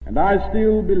And I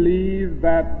still believe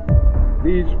that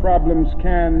these problems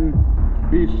can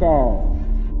be solved.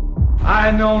 I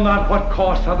know not what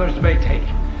course others may take,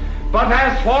 but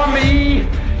as for me,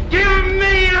 give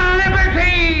me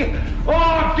liberty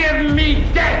or give me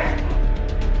death.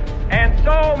 And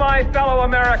so, my fellow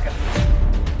Americans,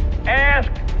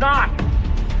 ask not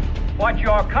what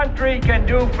your country can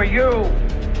do for you.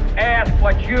 Ask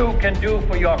what you can do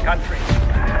for your country.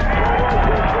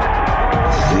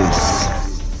 This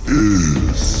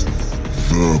is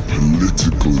The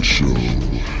Political Show.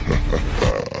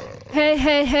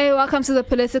 Hey, welcome to The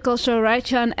Political Show right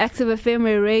here on Active FM,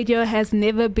 where radio has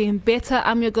never been better.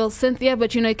 I'm your girl Cynthia,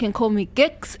 but you can call me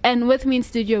Gix. And with me in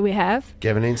studio we have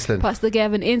Gavin Inslin. Pastor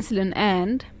Gavin Inslin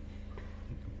and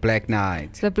Black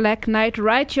Knight. The Black Knight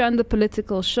right here on The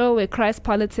Political Show, where Christ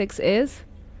politics is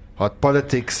Hot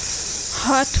politics.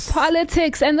 Hot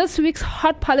politics. And this week's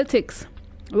Hot Politics,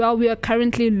 well, we are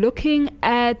currently looking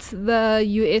at the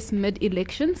US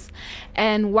mid-elections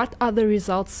and what are the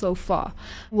results so far.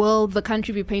 Will the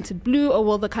country be painted blue or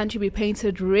will the country be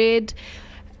painted red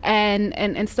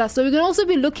and stuff? So we're going to also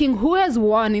be looking who has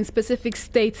won in specific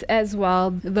states as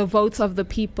well, the votes of the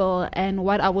people, and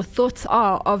what our thoughts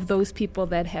are of those people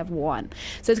that have won.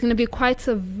 So it's going to be quite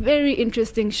a very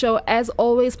interesting show. As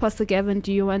always, Pastor Gavin,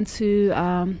 do you want to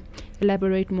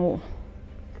elaborate more?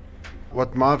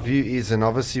 What my view is, and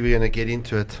obviously we're going to get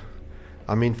into it.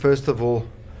 I mean, first of all,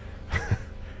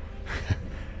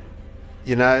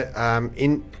 in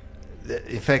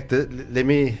fact, let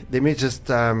me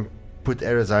just put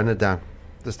Arizona down,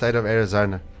 the state of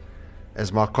Arizona,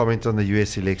 as my comment on the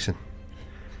US election.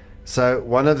 So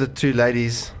one of the two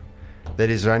ladies that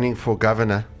is running for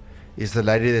governor is the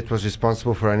lady that was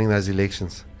responsible for running those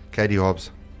elections, Katie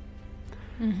Hobbs.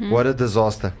 Mm-hmm. What a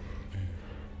disaster.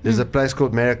 There's a place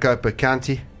called Maricopa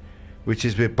County, which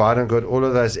is where Biden got all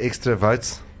of those extra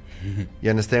votes. You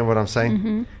understand what I'm saying?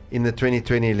 Mm-hmm. In the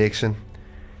 2020 election.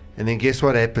 And then guess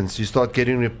what happens? You start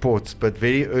getting reports, but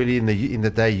very early in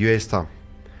the day, US time.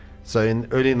 So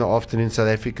early in the afternoon, South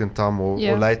African time, or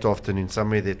late afternoon,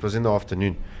 somewhere there. It was in the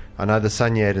afternoon. I know the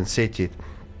sun hadn't set yet.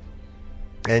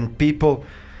 And people,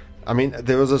 I mean,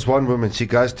 there was this one woman, she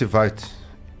goes to vote.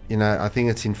 I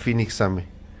think it's in Phoenix somewhere.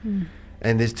 Mm.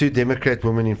 And there's two Democrat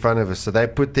women in front of us. So they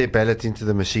put their ballot into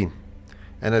the machine.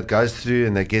 And it goes through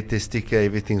and they get their sticker,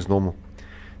 everything's normal.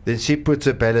 Then she puts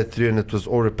her ballot through and it was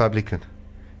all Republican.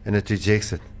 And it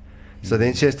rejects it. So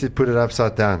then she has to put it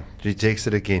upside down, rejects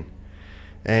it again.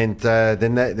 And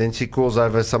then she calls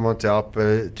over someone to help,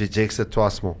 rejects it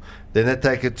twice more. Then they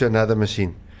take it to another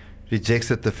machine, rejects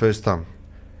it the first time.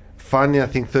 Finally, I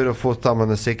think third or fourth time on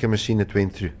the second machine it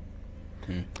went through.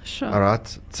 Sure. All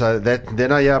right. So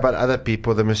then I hear about other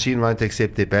people, the machine won't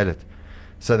accept their ballot.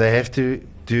 So they have to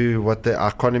do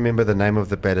I can't remember the name of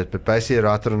the ballot, but basically they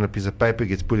write it on a piece of paper,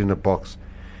 gets put in a box.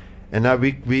 And now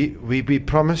we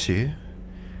promise you,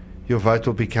 your vote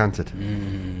will be counted.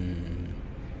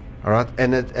 All right.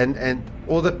 And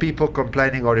all the people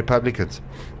complaining are Republicans.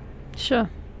 Sure.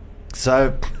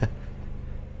 So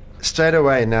straight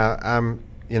away now,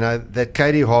 that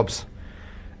Katie Hobbs,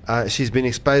 she's been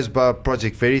exposed by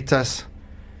Project Veritas.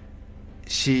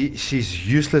 She's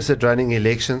useless at running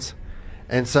elections.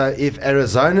 And so if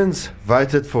Arizonans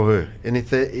voted for her, and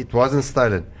if it wasn't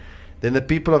stolen, then the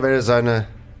people of Arizona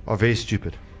are very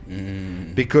stupid.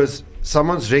 Because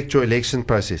someone's wrecked your election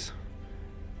process.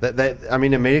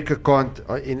 America can't,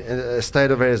 in a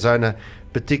state of Arizona,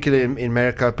 particularly in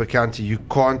Maricopa County, you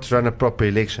can't run a proper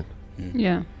election.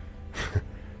 Yeah.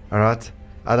 All right?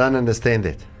 I don't understand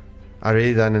that. I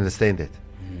really don't understand that.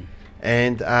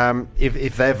 And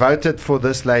if they voted for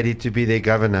this lady to be their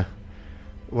governor,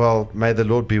 well, may the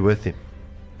Lord be with him.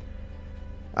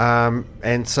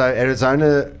 And so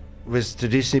Arizona was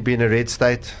traditionally been a red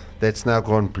state. That's now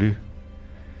gone blue.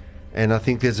 And I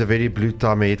think there's a very blue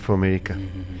time ahead for America.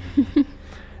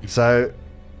 So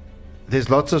there's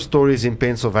lots of stories in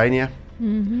Pennsylvania.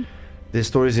 Mm-hmm. There's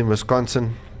stories in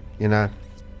Wisconsin,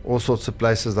 all sorts of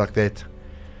places like that.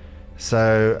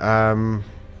 So,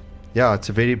 it's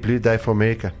a very blue day for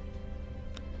America.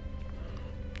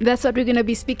 That's what we're going to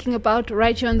be speaking about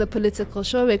right here on The Political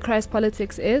Show, where Christ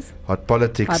politics is Hot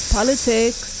politics. Hot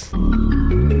politics.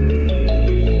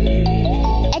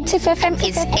 Active FM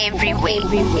is everywhere.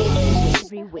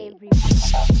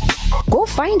 Go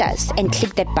find us and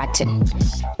click that button.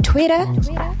 Twitter,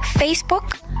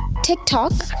 Facebook,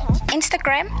 TikTok,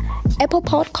 Instagram, Apple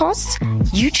Podcasts,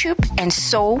 YouTube, and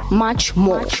so much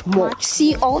more.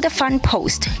 See all the fun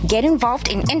posts, get involved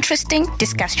in interesting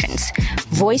discussions,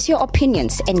 voice your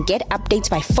opinions, and get updates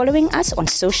by following us on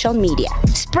social media.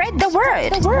 Spread the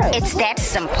word. It's that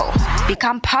simple.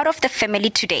 Become part of the family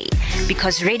today,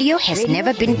 because radio has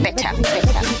never been better.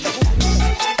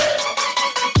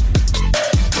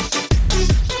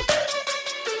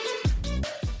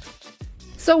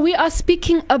 So we are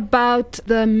speaking about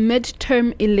the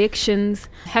midterm elections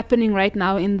happening right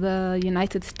now in the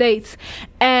United States.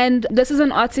 And this is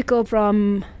an article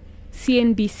from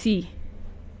NBC.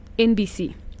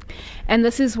 And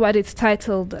this is what it's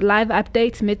titled: Live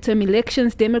Updates, Midterm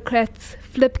Elections, Democrats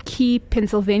Flip Key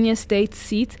Pennsylvania State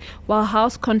Seat While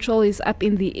House Control is Up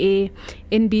in the Air,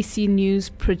 NBC News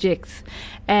projects.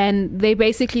 And they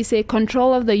basically say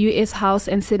control of the U.S. House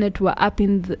and Senate were up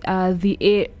in the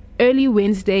air early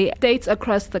Wednesday. States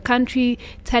across the country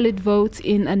tallied votes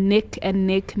in a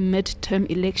neck-and-neck midterm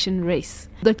election race.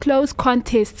 The close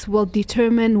contests will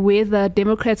determine whether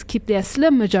Democrats keep their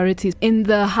slim majorities in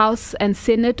the House and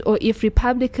Senate, or if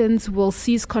Republicans will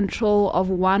seize control of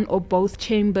one or both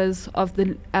chambers of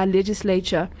the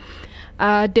legislature.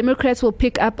 Democrats will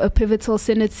pick up a pivotal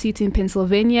Senate seat in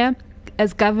Pennsylvania,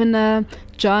 as Governor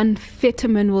John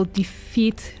Fetterman will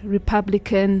defeat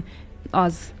Republican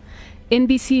Oz.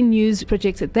 NBC News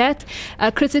projected that.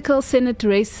 Critical Senate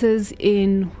races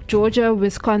in Georgia,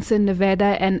 Wisconsin,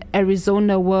 Nevada, and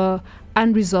Arizona were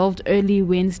unresolved early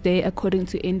Wednesday, according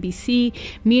to NBC.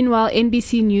 Meanwhile,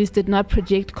 NBC News did not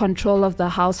project control of the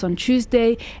House on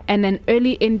Tuesday, and an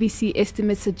early NBC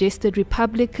estimate suggested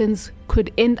Republicans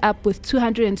could end up with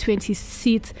 220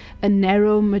 seats, a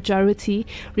narrow majority.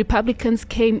 Republicans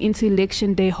came into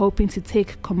Election Day hoping to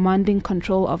take commanding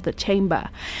control of the chamber.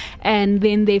 And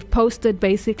then they've posted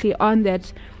basically on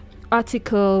that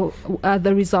article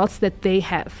the results that they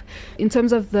have. In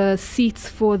terms of the seats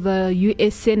for the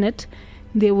U.S. Senate,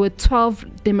 there were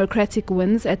 12 Democratic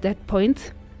wins at that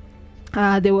point.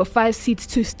 There were 5 seats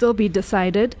to still be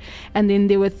decided, and then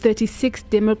there were 36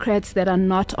 Democrats that are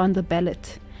not on the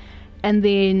ballot. And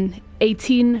then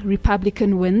 18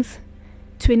 Republican wins.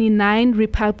 29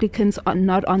 Republicans are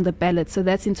not on the ballot. So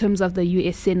that's in terms of the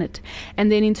U.S. Senate.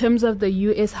 And then in terms of the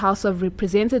U.S. House of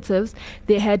Representatives,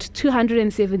 they had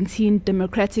 217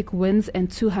 Democratic wins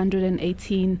and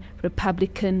 218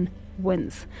 Republican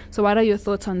wins. So what are your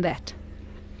thoughts on that?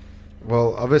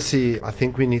 Well, obviously, I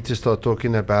think we need to start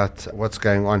talking about what's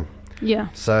going on. Yeah.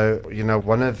 So,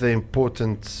 one of the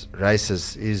important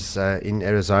races is in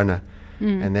Arizona,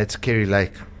 and that's Kerry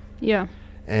Lake. Yeah.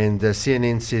 And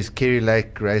CNN says Kerry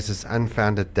Lake raises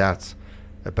unfounded doubts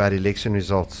about election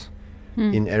results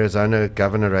in Arizona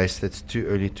governor race that's too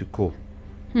early to call.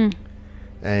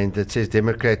 And it says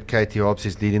Democrat Katie Hobbs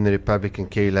is leading the Republican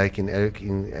Kerry Lake in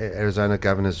Arizona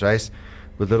governor's race,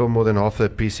 with little more than half the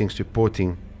precincts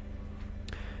reporting.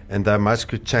 And though much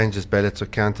could change as ballots are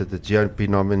counted, the GOP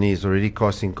nominee is already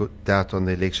casting doubt on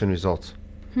the election results.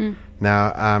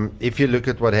 Now, if you look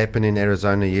at what happened in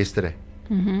Arizona yesterday,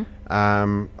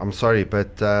 I'm sorry,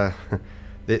 but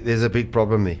there's a big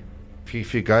problem there.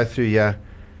 If you go through here,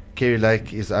 Kerry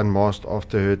Lake is unmasked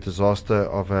after her disaster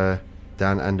of a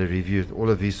Down Under review, all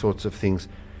of these sorts of things.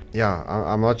 Yeah,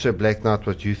 I'm not sure, Black Knight,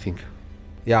 what you think.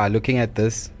 Yeah, looking at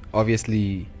this,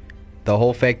 obviously, the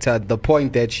whole factor, the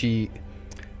point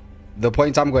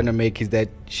I'm going to make is that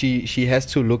she has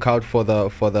to look out for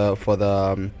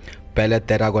the ballot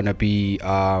that are going to be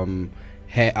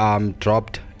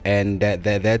dropped. And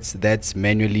that's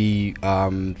manually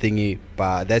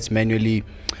but that's manually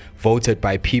voted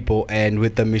by people. And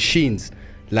with the machines,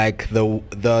 like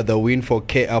the win for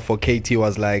Katie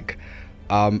was like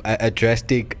a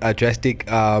drastic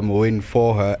win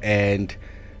for her. And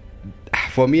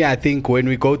for me, I think when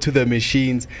we go to the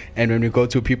machines and when we go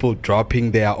to people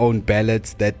dropping their own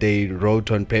ballots that they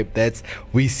wrote on paper,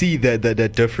 we see the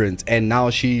difference. And now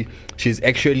she's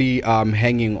actually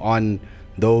hanging on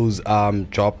those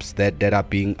jobs that are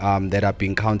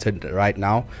being counted right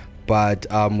now, but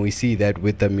we see that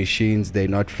with the machines they're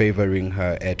not favoring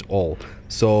her at all.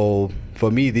 So for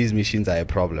me, these machines are a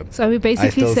problem. So we're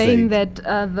basically saying that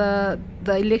the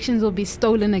elections will be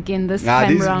stolen again this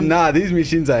time around. These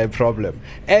machines are a problem.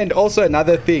 And also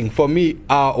another thing for me,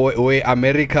 where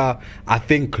America, I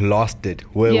think, lost it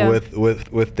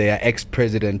with their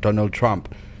ex-president Donald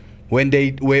Trump, when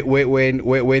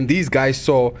these guys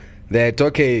saw that,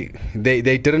 okay,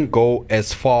 they didn't go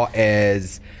as far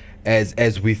as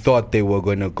we thought they were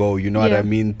going to go. You know what I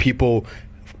mean? People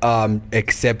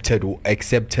accepted what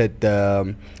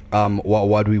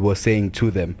we were saying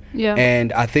to them. Yeah.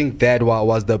 And I think that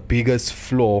was the biggest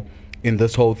flaw in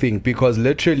this whole thing, because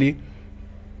literally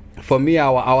for me,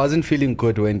 I wasn't feeling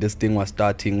good when this thing was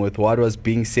starting with what was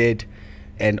being said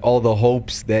and all the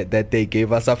hopes that they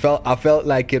gave us. I felt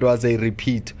like it was a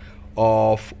repeat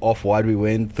of what we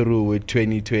went through with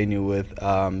 2020 with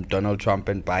Donald Trump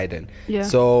and Biden. Yeah.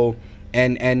 So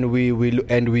and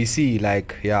we see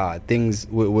like things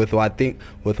with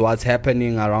what's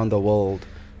happening around the world.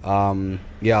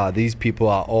 These people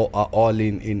are all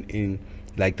in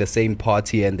like the same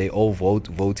party, and they all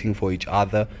voting for each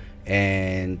other.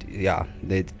 And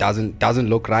it doesn't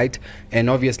look right. And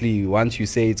obviously, once you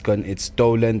say it's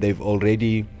stolen, they've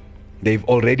already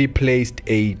placed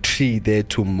a tree there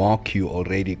to mock you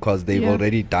already, because they've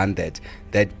already done that.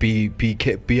 That be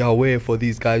aware for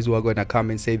these guys who are going to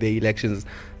come and say the elections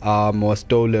were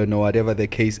stolen or whatever the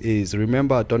case is.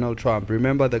 Remember Donald Trump.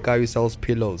 Remember the guy who sells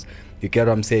pillows. You get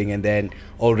what I'm saying? And then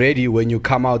already when you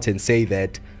come out and say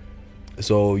that,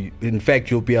 so in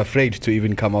fact you'll be afraid to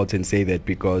even come out and say that,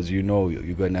 because you know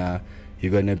you're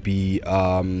gonna be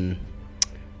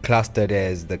clustered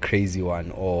as the crazy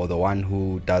one, or the one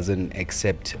who doesn't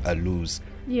accept a lose.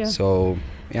 Yeah. So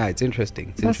it's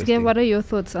interesting. Saskia, what are your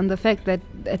thoughts on the fact that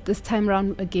at this time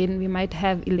round again we might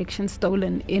have elections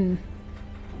stolen in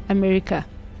America?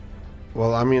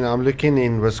 Well, I mean, I'm looking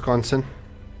in Wisconsin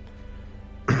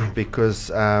because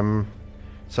in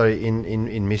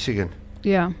Michigan.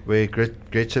 Yeah. Where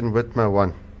Gretchen Whitmer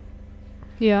won.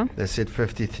 Yeah. They said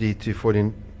 53 to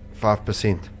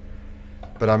 45%.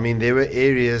 But I mean, there were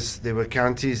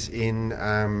counties in,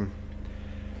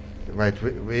 where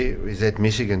is that?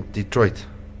 Michigan, Detroit.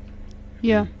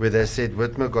 Yeah. Where they said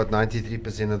Whitmer got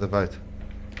 93% of the vote.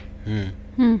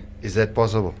 Is that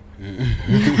possible?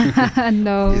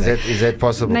 No. Is that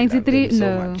possible? 93? So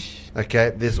No. much.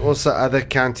 Okay. There's also other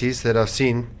counties that I've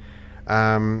seen,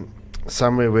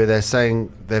 somewhere where they're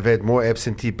saying they've had more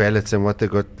absentee ballots than what they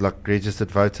got like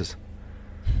registered voters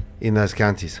in those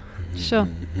counties. Sure.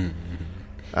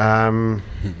 Let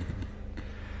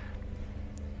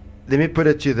me put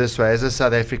it to you this way: as a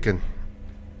South African,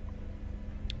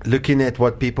 looking at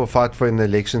what people fight for in the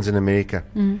elections in America,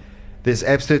 there's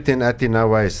absolutely and utterly no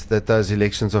ways that those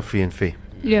elections are free and fair.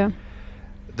 Yeah.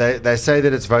 They say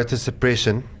that it's voter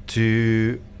suppression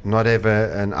to not have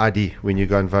an ID when you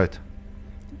go and vote.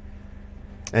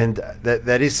 And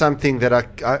that is something that I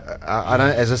don't,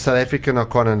 as a South African, I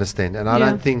can't understand. And I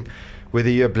don't think whether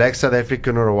you're a black South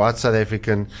African or a white South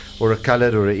African or a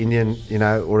colored or an Indian,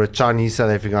 or a Chinese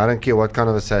South African, I don't care what kind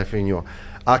of a South African you are.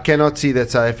 I cannot see that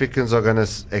South Africans are going to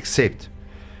accept.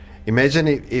 Imagine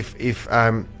if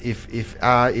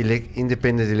our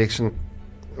independent election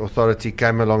authority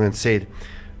came along and said,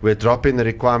 we're dropping the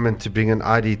requirement to bring an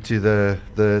ID to the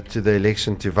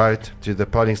election to vote, to the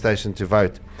polling station to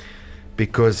vote,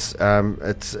 because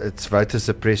it's voter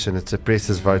suppression. It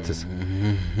suppresses voters.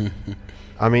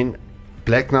 I mean,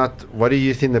 Black Knot, what do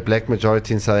you think the black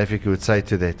majority in South Africa would say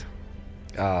to that?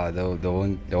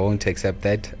 They won't accept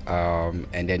that.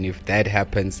 And then if that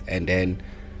happens, and then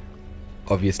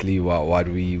obviously what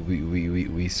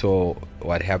we saw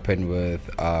what happened with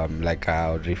like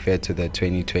I would refer to the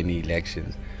 2020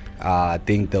 elections. I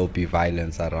think there'll be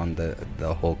violence around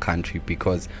the whole country,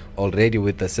 because already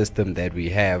with the system that we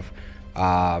have,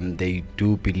 they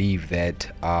do believe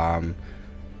that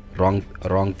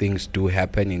wrong things do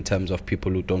happen in terms of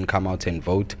people who don't come out and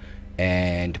vote,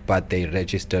 but they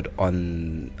registered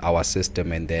on our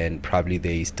system, and then probably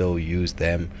they still use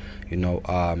them,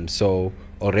 so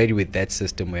already with that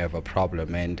system we have a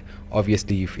problem. And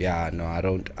obviously I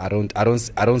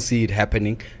don't see it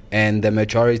happening. And the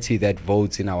majority that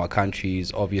votes in our country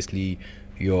is obviously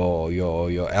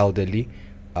your elderly,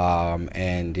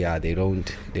 and they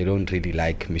don't really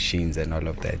like machines and all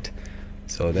of that.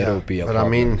 So that will be a problem. But I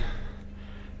mean,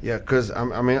 because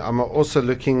I'm also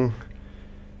looking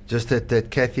just at that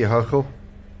Kathy Hochul,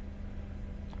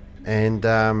 and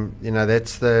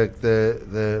that's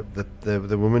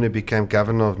the woman who became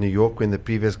governor of New York when the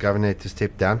previous governor had to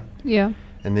step down. Yeah.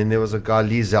 And then there was a guy,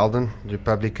 Lee Zeldin,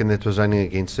 Republican, that was running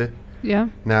against her. Yeah.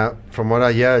 Now, from what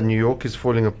I hear, New York is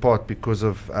falling apart because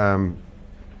of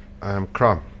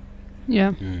crime.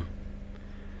 Yeah.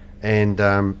 And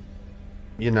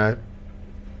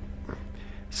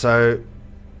so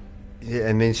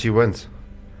and then she wins.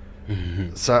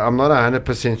 So I'm not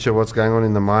 100% sure what's going on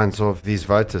in the minds of these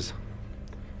voters,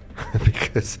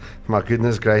 because my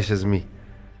goodness gracious me,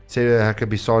 Sarah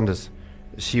Huckabee Sanders,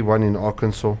 she won in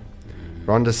Arkansas.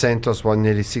 Ron DeSantis won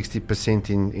nearly 60%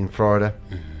 in Florida.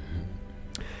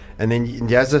 And then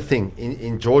the other thing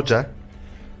in Georgia,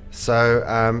 so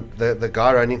the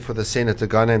guy running for the Senate, a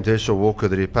guy named Herschel Walker,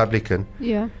 the Republican,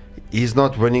 he's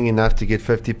not winning enough to get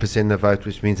 50% of the vote,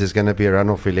 which means there's going to be a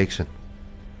runoff election.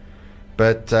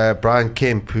 But Brian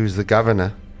Kemp, who's the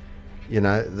governor,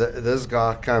 this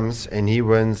guy comes and he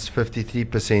wins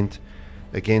 53%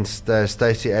 against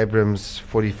Stacey Abrams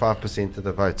 45% of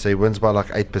the vote. So he wins by like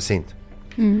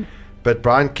 8%. But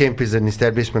Brian Kemp is an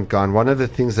establishment guy, and one of the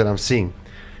things that I'm seeing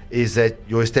is that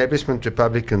your establishment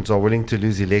Republicans are willing to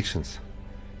lose elections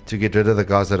to get rid of the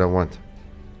guys that I want.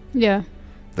 Yeah.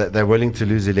 That they're willing to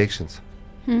lose elections.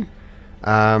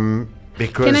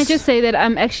 Because can I just say that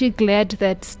I'm actually glad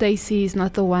that Stacey is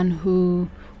not the one who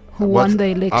won the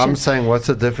election. I'm saying, what's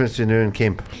the difference between her and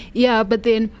Kemp? Yeah, but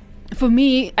then for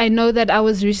me, I know that I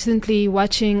was recently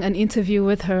watching an interview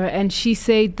with her, and she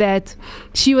said that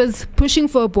she was pushing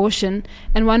for abortion,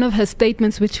 and one of her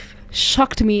statements which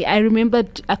shocked me, I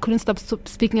remembered, I couldn't stop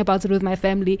speaking about it with my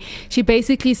family. She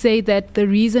basically said that the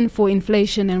reason for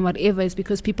inflation and whatever is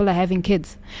because people are having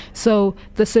kids. So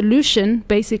the solution,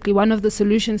 basically one of the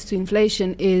solutions to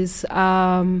inflation is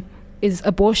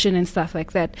abortion and stuff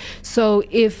like that. So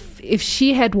if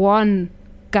she had won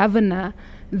governor,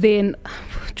 then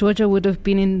Georgia would have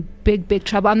been in big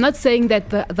trouble. I'm not saying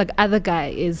that the other guy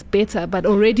is better, but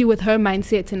already with her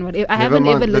mindset and whatever, I haven't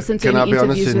ever listened to any interviews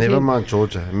with him. Can I be honest? Never mind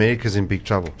Georgia. America's in big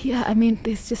trouble. Yeah, I mean,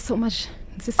 there's just so much.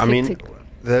 It's just hectic.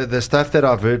 The stuff that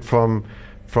I've heard from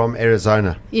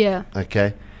Arizona. Yeah.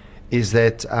 Okay, is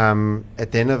that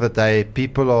at the end of the day,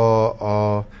 people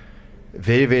are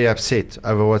very, very upset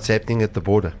over what's happening at the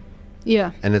border.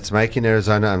 Yeah. And it's making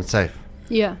Arizona unsafe.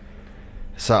 Yeah.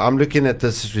 So I'm looking at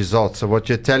this result. So what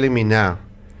you're telling me now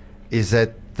is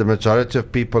that the majority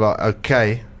of people are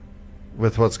okay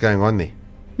with what's going on there.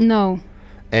 No.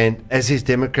 And as these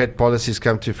Democrat policies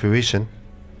come to fruition,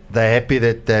 they're happy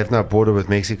that they have no border with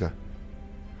Mexico.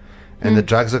 And the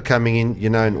drugs are coming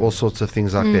in, and all sorts of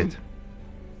things like that.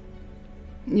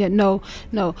 Yeah, no.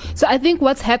 So I think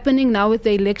what's happening now with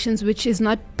the elections, which is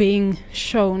not being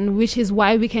shown, which is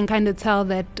why we can kind of tell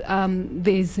that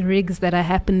there's rigs that are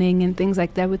happening and things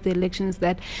like that with the elections,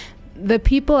 that the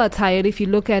people are tired. If you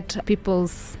look at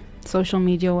people's social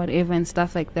media or whatever and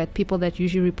stuff like that, people that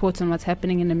usually report on what's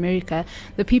happening in America,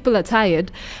 the people are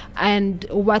tired. And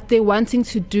what they're wanting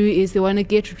to do is they want to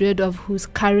get rid of who's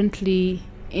currently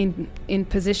in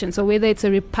position. So whether it's a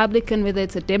Republican, whether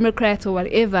it's a Democrat or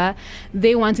whatever,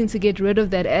 they're wanting to get rid of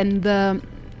that, and the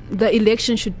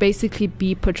election should basically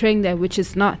be portraying that, which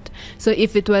is not. So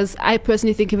if it was, I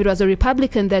personally think if it was a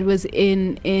Republican that was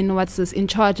in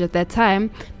charge at that time,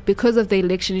 because of the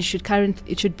election, it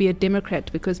should be a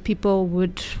Democrat, because people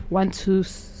would want to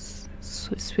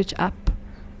switch up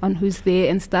on who's there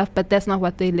and stuff, but that's not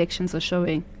what the elections are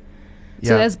showing.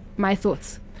 So that's my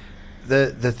thoughts.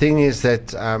 The thing is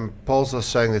that polls are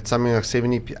showing that something like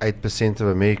 78% of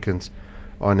Americans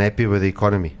are unhappy with the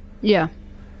economy. Yeah.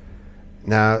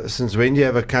 Now, since when do you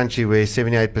have a country where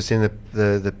 78% of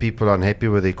the people are unhappy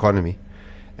with the economy,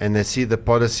 and they see the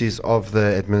policies of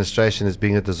the administration as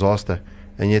being a disaster,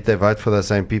 and yet they vote for the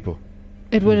same people?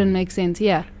 It wouldn't make sense,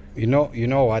 yeah. You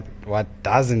know what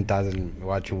doesn't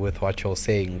with what you're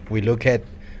saying. We look at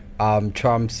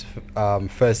Trump's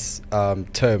first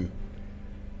term.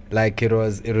 Like it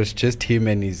was just him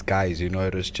and his guys, it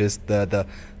was just the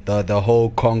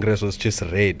whole Congress was just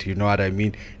red, you know what I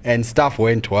mean? And stuff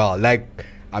went well. Like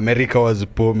America was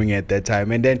booming at that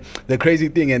time. And then the crazy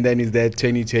thing is that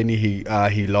 2020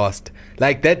 he lost.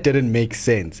 Like that didn't make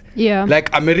sense. Yeah.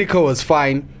 Like America was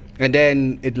fine, and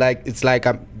then it's like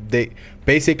they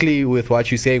basically, with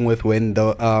what you're saying, with when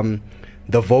the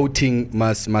voting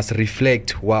must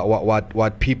reflect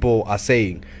what people are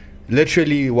saying.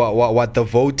 Literally, what the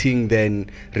voting then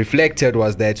reflected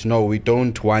was that, no, we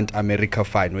don't want America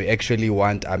fine. We actually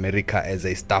want America as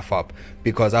a stuff up,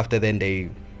 because after then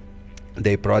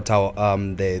they brought out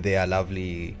their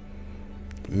lovely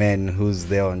man who's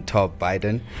there on top,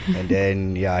 Biden, and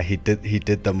then he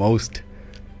did the most.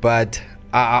 But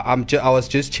I was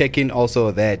just checking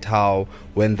also that how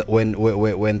when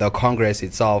the Congress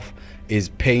itself is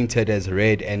painted as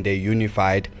red and they're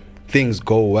unified, things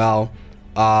go well.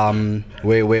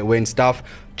 When stuff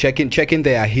checking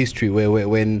their history,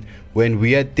 when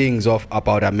weird things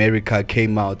about America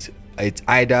came out, it's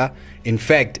either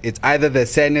the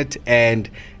Senate and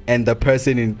the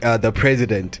person in the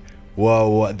president,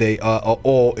 or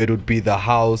it would be the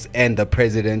House and the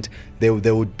president. They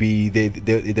would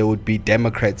be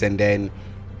Democrats, and then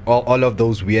all of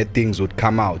those weird things would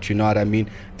come out. You know what I mean?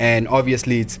 And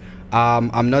obviously, it's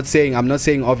I'm not saying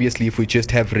obviously if we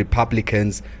just have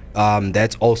Republicans,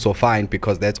 that's also fine,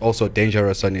 because that's also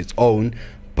dangerous on its own.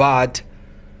 But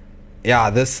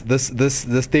this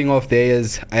thing of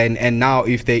theirs, and now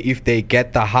if they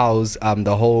get the House,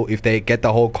 if they get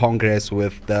the whole Congress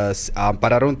with the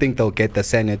but I don't think they'll get the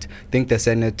Senate. I think the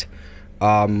Senate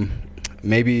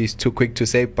maybe it's too quick to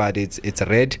say, but it's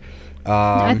red.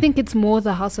 I think it's more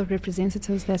the House of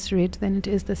Representatives that's red than it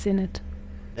is the Senate.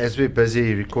 As we're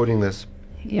busy recording this,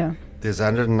 Yeah, there's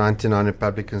 199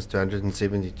 Republicans to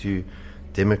 172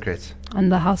 Democrats. on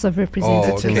the House of Representatives.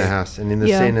 That's in the okay. House. And in the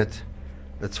Yeah. Senate,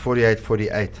 it's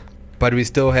 48-48. But we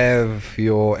still have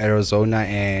your Arizona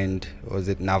and was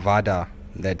it Nevada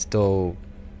that's still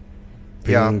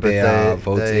bringing their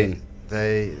votes in.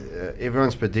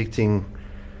 Everyone's predicting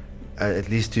at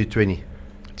least 220,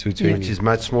 220. which is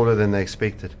much smaller than they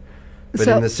expected. But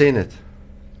So- in the Senate,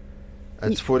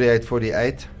 it's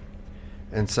 48-48.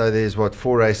 And so there's,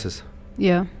 4 races.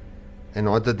 Yeah. And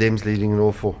aren't the Dems leading in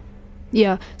all 4?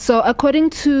 Yeah. So according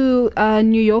to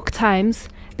New York Times,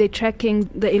 they're tracking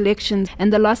the elections,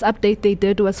 and the last update they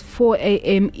did was 4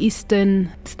 a.m.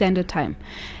 Eastern Standard Time,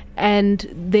 and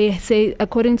they say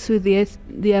according to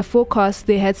their forecast,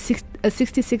 they had a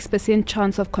 66%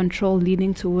 chance of control,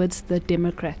 leaning towards the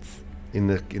Democrats In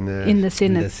the in the in the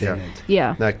Senate. Senate.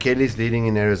 Yeah. Now Kelly's leading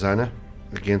in Arizona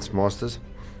against Masters.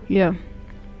 Yeah.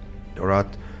 All right.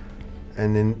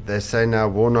 And then they say now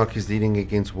Warnock is leading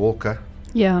against Walker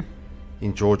Yeah.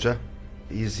 in Georgia.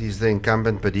 He's the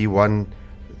incumbent, but he won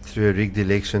through a rigged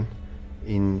election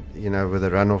with a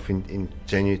runoff in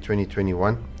January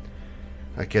 2021.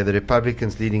 Okay, the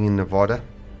Republicans leading in Nevada.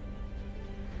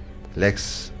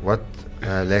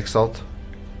 Laxalt.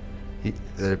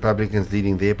 The Republicans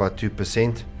leading there by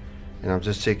 2%. And I'm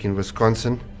just checking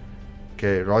Wisconsin.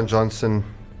 Okay, Ron Johnson.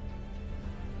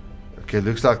 Okay,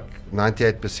 looks like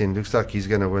 98%. Looks like he's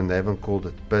going to win. They haven't called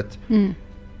it, but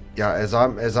yeah, as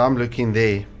I'm looking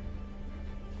there.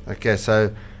 Okay,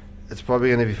 so it's probably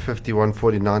going to be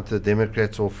 51-49 to the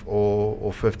Democrats or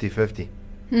 50-50.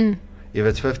 If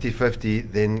it's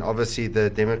 50-50, then obviously the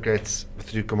Democrats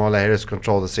through Kamala Harris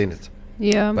control the Senate.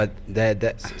 Yeah. But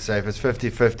that So if it's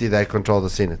 50-50, they control the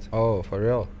Senate. oh, for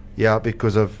real? Yeah,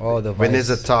 because of Oh, when there's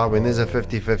a vice- tie, when there's a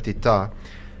 50-50 tie,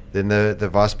 then the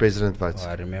vice president votes. Oh,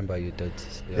 I remember you did.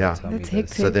 Yeah. tell me That's this.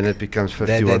 hectic. So then it becomes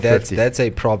That's 51-50. that's a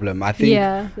problem. I think.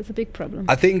 Yeah, that's a big problem.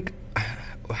 I think.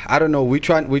 I don't know. Which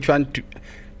one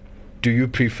do you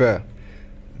prefer?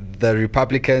 The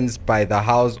Republicans by the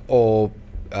House or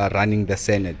running the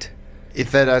Senate?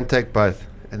 If they don't take both,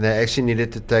 and they actually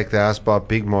needed to take the House by a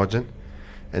big margin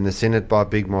and the Senate by a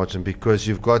big margin, because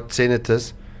you've got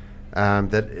senators,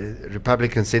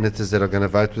 Republican senators that are going to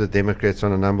vote with the Democrats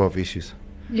on a number of issues.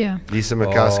 Yeah. Lisa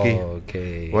Murkowski, Oh,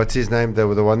 okay. what's his name? The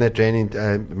one that ran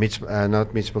in Mitch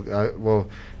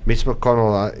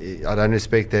McConnell. I don't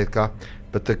respect that guy,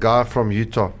 but the guy from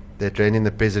Utah that ran in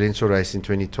the presidential race in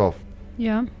 2012,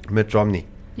 Yeah. Mitt Romney,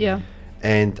 Yeah.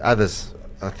 and others.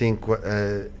 I think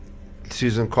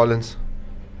Susan Collins.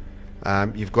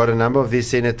 You've got a number of these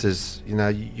senators.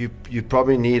 You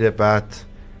probably need about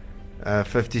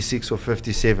 56 or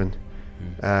 57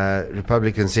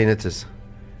 Republican senators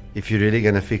if you're really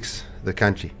going to fix the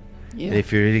country, and Yeah.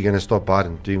 if you're really going to stop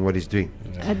Biden doing what he's doing.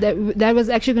 That was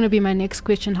actually going to be my next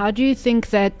question. How do you think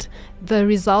that the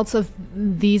results of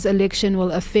these election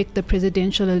will affect the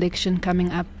presidential election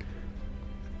coming up?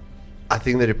 I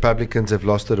think the Republicans have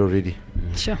lost it already.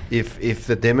 Sure. If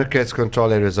the Democrats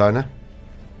control Arizona,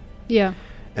 Yeah.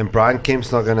 and Brian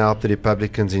Kemp's not going to help the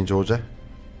Republicans in Georgia,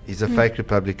 he's a fake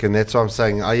Republican. That's what I'm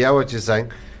saying. I hear what you're saying,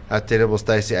 how terrible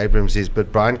Stacey Abrams is,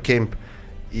 but Brian Kemp,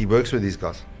 he works with these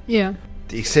guys. Yeah.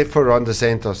 Except for Ron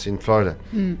DeSantis in Florida.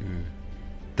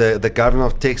 The governor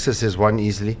of Texas has won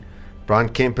easily. Brian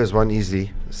Kemp has won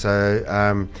easily. So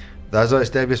those are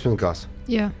establishment guys.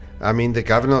 Yeah. I mean, the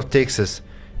governor of Texas,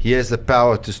 he has the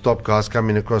power to stop guys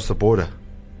coming across the border.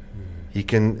 He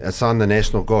can assign the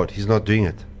National Guard. He's not doing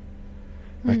it.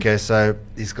 Okay, so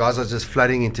these guys are just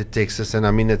flooding into Texas, and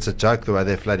I mean, it's a joke the way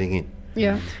they're flooding in.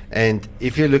 Yeah. And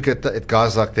if you look at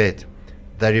guys like that,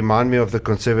 they remind me of the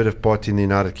Conservative Party in the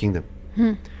United Kingdom.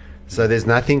 So there's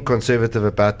nothing conservative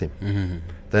about them.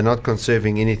 They're not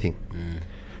conserving anything.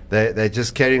 They're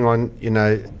just carrying on,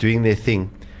 doing their thing.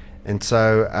 And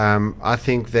so I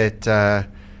think that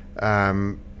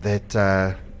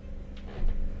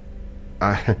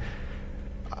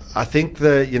I think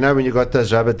when you got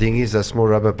those rubber dinghies, those small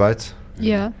rubber boats,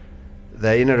 Yeah.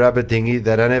 they're in a rubber dinghy.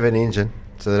 They don't have an engine,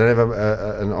 so they don't have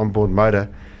an onboard motor,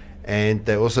 and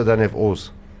they also don't have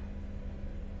oars.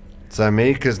 So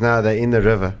America's now, they're in the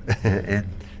river, and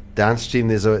downstream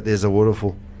there's a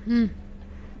waterfall.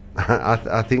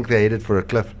 I think they're headed for a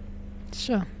cliff.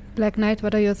 Sure. Black Knight,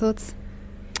 what are your thoughts?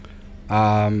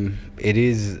 It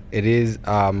is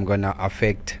gonna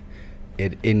affect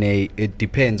it it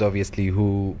depends obviously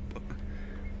who.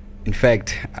 In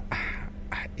fact,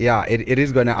 yeah, it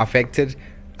is gonna affect it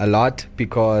a lot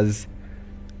because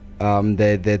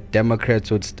the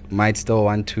Democrats might still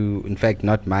want to, in fact,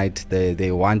 not might,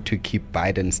 they want to keep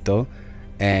Biden still.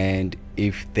 And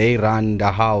if they run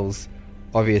the House,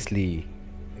 obviously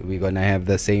we're going to have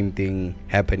the same thing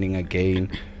happening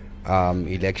again,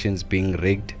 elections being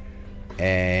rigged.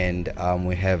 And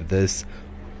we have this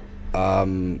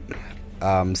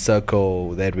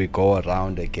circle that we go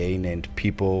around again, and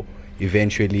people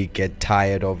eventually get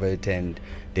tired of it and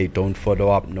they don't follow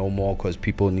up no more because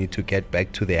people need to get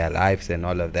back to their lives and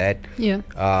all of that. Yeah.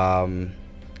 And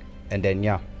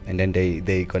then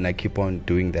they're gonna keep on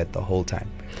doing that the whole time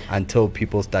until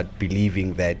people start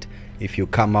believing that if you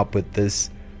come up with this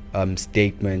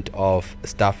statement of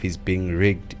stuff is being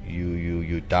rigged,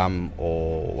 you dumb,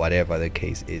 or whatever the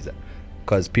case is.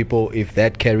 Because people, if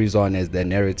that carries on as their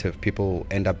narrative, people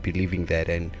end up believing that,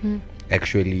 and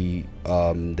actually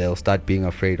they'll start being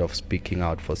afraid of speaking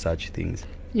out for such things.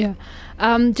 Yeah.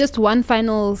 Just one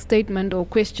final statement or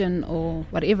question or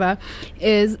whatever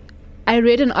is, I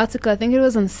read an article, I think it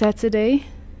was on Saturday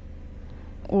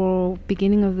or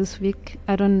beginning of this week,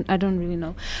 I don't really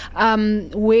know,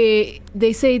 where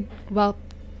they say, well,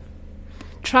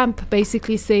 Trump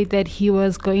basically said that he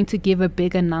was going to give a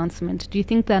big announcement. Do you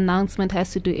think the announcement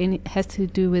has to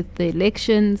do with the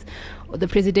elections, or the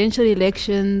presidential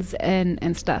elections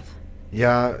and stuff?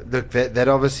 Yeah, look, that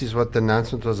obviously is what the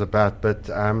announcement was about. But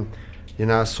I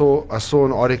saw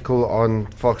an article on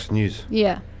Fox News.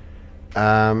 Yeah.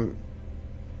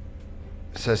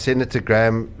 So Senator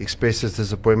Graham expresses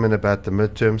disappointment about the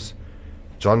midterms.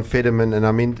 John Fetterman, and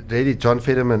I mean really John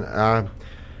Fetterman,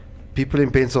 people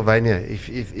in Pennsylvania, if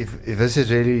this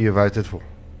is really who you voted for,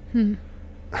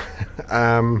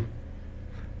 I'm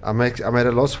at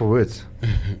a loss for words.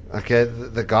 Okay,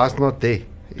 the guy's not there.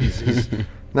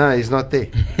 No, he's not there.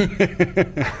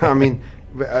 I mean,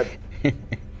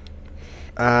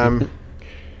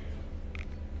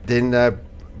 then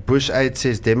Bush aide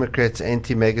says Democrats'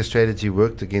 anti-MAGA strategy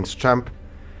worked against Trump.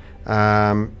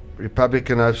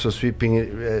 Republican hopes for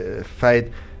sweeping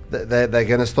fade. They're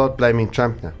going to start blaming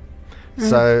Trump now.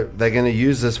 So they're going to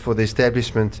use this for the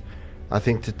establishment, I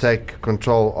think, to take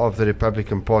control of the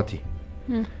Republican Party.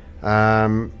 Let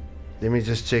me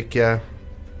just check here.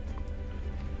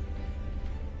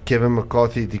 Kevin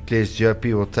McCarthy declares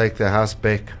GOP will take the House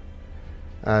back.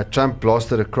 Trump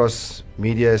blasted across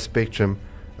media spectrum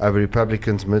over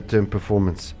Republicans' midterm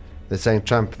performance. They're saying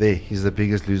Trump there, he's the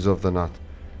biggest loser of the night.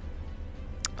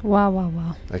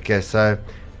 Wow. Okay, so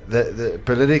the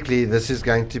politically, this is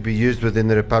going to be used within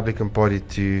the Republican Party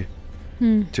to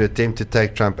attempt to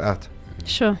take Trump out.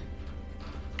 Sure.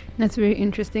 That's very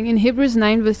interesting. In Hebrews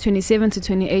 9 verse 27 to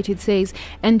 28 it says,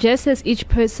 "And just as each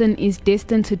person is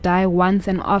destined to die once,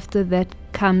 and after that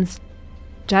comes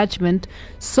judgment,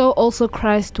 so also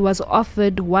Christ was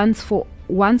offered once for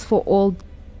all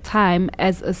time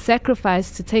as a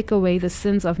sacrifice to take away the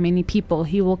sins of many people.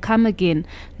 He will come again,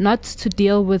 not to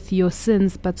deal with your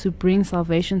sins, but to bring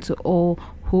salvation to all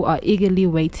who are eagerly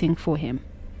waiting for him."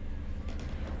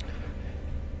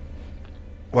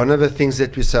 One of the things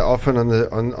that we say often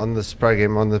on this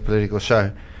program, on the political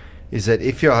show, is that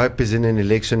if your hope is in an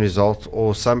election result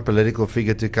or some political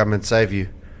figure to come and save you,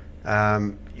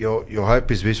 your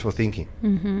hope is wishful thinking.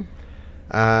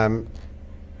 The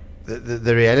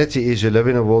reality is you live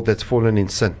in a world that's fallen in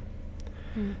sin.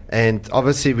 And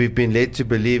obviously we've been led to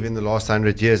believe in the last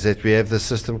 100 years that we have this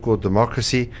system called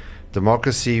democracy.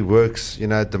 Democracy works,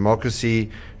 democracy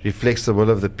reflects the will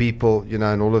of the people,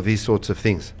 and all of these sorts of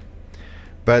things.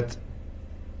 But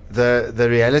the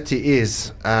reality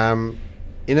is,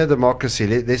 in a democracy,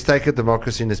 let's take a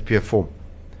democracy in its pure form.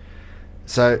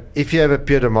 So if you have a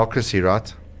pure democracy,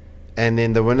 right, and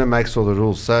then the winner makes all the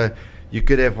rules. So you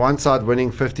could have one side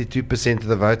winning 52% of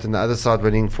the vote and the other side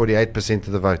winning 48%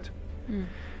 of the vote.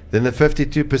 Then the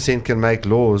 52% can make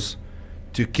laws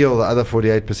to kill the other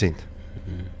 48%.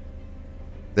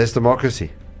 That's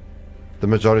democracy. The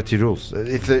majority rules.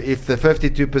 If the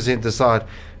 52% decide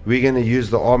we're going to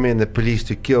use the army and the police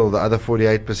to kill the other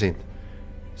 48%,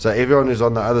 so everyone who's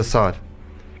on the other side,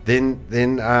 then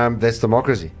that's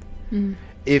democracy.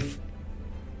 If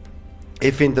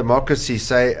in democracy,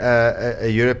 say a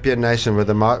European nation with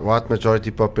a white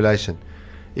majority population,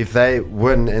 if they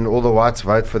win and all the whites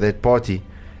vote for that party,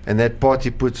 and that party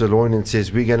puts a law in and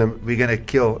says we're gonna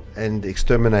kill and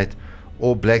exterminate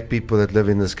all black people that live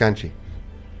in this country,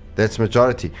 that's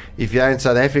majority. If you're in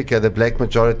South Africa, the black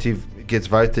majority gets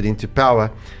voted into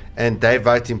power, and they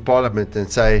vote in parliament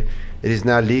and say it is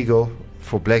now legal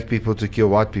for black people to kill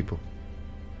white people,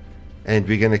 and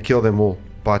we're going to kill them all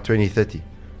by 2030.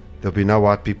 There'll be no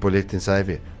white people left in South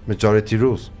Africa. Majority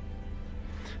rules.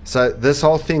 So this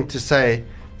whole thing to say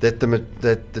that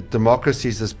the democracy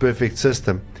is this perfect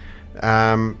system.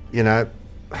 You know,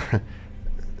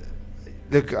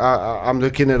 look, I'm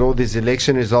looking at all these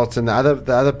election results, and the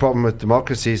other problem with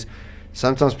democracy is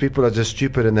sometimes people are just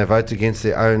stupid and they vote against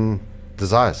their own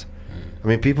desires. I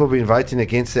mean, people have been voting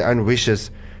against their own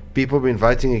wishes. People have been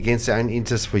voting against their own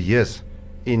interests for years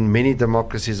in many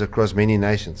democracies across many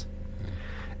nations.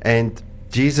 And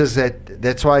Jesus,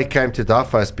 that's why he came to die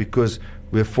for us, because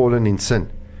we're fallen in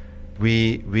sin.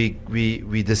 We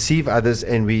deceive others,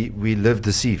 and we live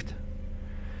deceived.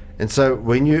 And so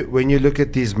when you look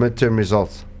at these midterm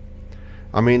results,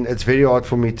 I mean, it's very hard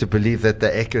for me to believe that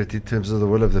they're accurate in terms of the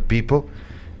will of the people.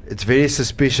 It's very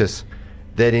suspicious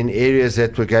that in areas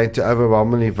that were going to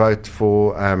overwhelmingly vote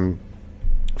for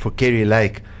Kerry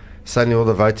Lake, suddenly all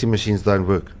the voting machines don't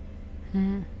work.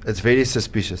 It's very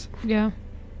suspicious. Yeah.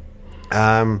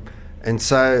 And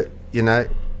so, you know,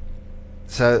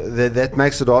 so that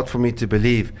makes it hard for me to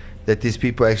believe that these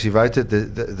people actually voted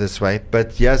this way.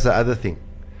 But here's the other thing.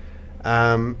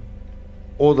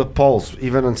 All the polls,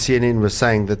 even on CNN, were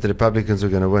saying that the Republicans were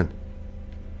going to win.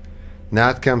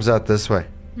 Now it comes out this way.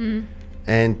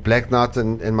 And Black Knight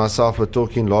and myself were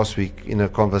talking last week in a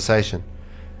conversation.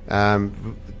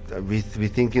 We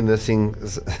thinking this thing,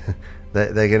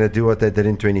 they're going to do what they did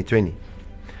in 2020.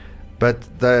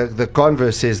 But the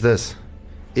converse says this: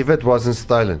 if it wasn't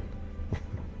stolen,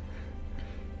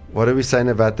 what are we saying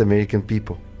about the American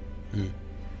people?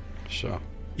 Sure.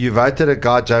 You voted a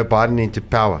guy, Joe Biden, into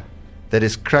power that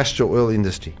has crushed your oil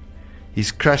industry.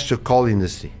 He's crushed your coal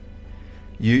industry.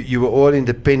 You were all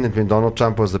independent when Donald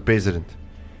Trump was the president.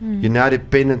 You're now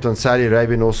dependent on Saudi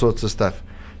Arabia and all sorts of stuff.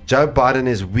 Joe Biden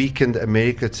has weakened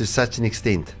America to such an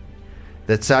extent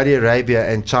that Saudi Arabia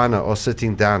and China are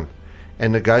sitting down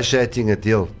and negotiating a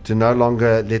deal to no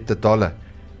longer let the dollar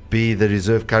be the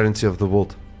reserve currency of the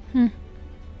world.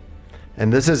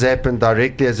 And this has happened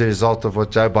directly as a result of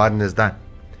what Joe Biden has done.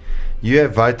 You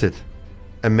have voted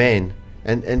a man,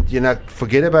 and you know,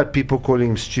 forget about people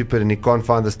calling him stupid and he can't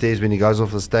find the stairs when he goes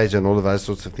off the stage and all of those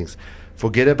sorts of things.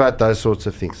 Forget about those sorts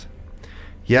of things.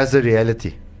 Here's the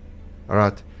reality. All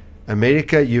right.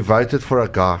 America, you voted for a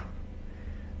guy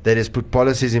that has put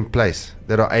policies in place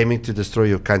that are aiming to destroy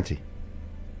your country.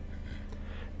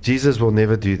 Jesus will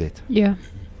never do that. Yeah.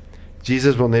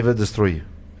 Jesus will never destroy you.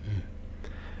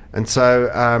 And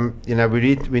so, you know, we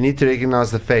need to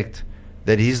recognize the fact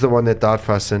that he's the one that died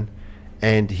for our sin,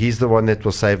 and he's the one that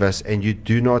will save us, and you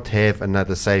do not have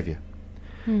another savior.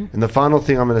 And the final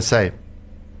thing I'm going to say,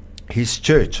 his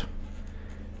church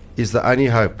is the only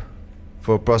hope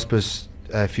for a prosperous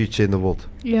future in the world.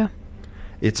 Yeah.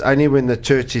 It's only when the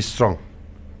church is strong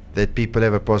that people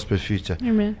have a prosperous future.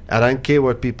 Amen. I don't care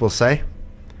what people say.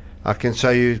 I can show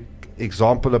you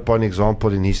example upon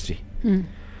example in history.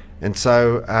 And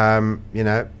so, you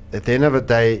know, at the end of the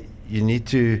day, you need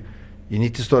to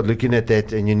start looking at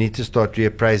that, and you need to start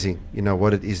reappraising, you know,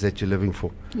 what it is that you're living for.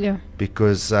 Yeah.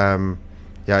 Because,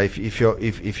 yeah,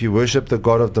 if you worship the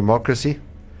God of democracy,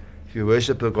 if you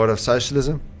worship the God of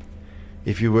socialism,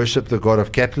 if you worship the God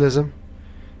of capitalism,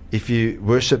 if you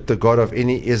worship the God of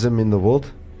any ism in the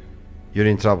world, you're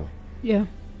in trouble. Yeah.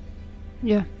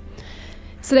 Yeah.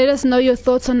 So let us know your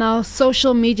thoughts on our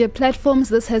social media platforms.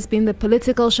 This has been The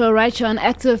Political Show right here on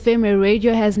Active FM, where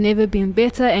radio has never been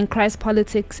better and Christ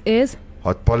politics is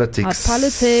Hot politics. Hot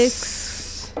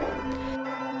politics.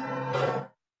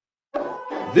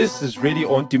 This is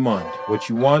Radio On Demand. What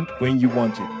you want, when you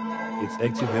want it. It's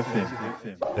Active FM.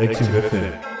 Active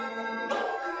FM.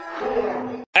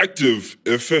 Active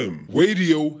FM.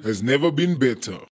 Radio has never been better.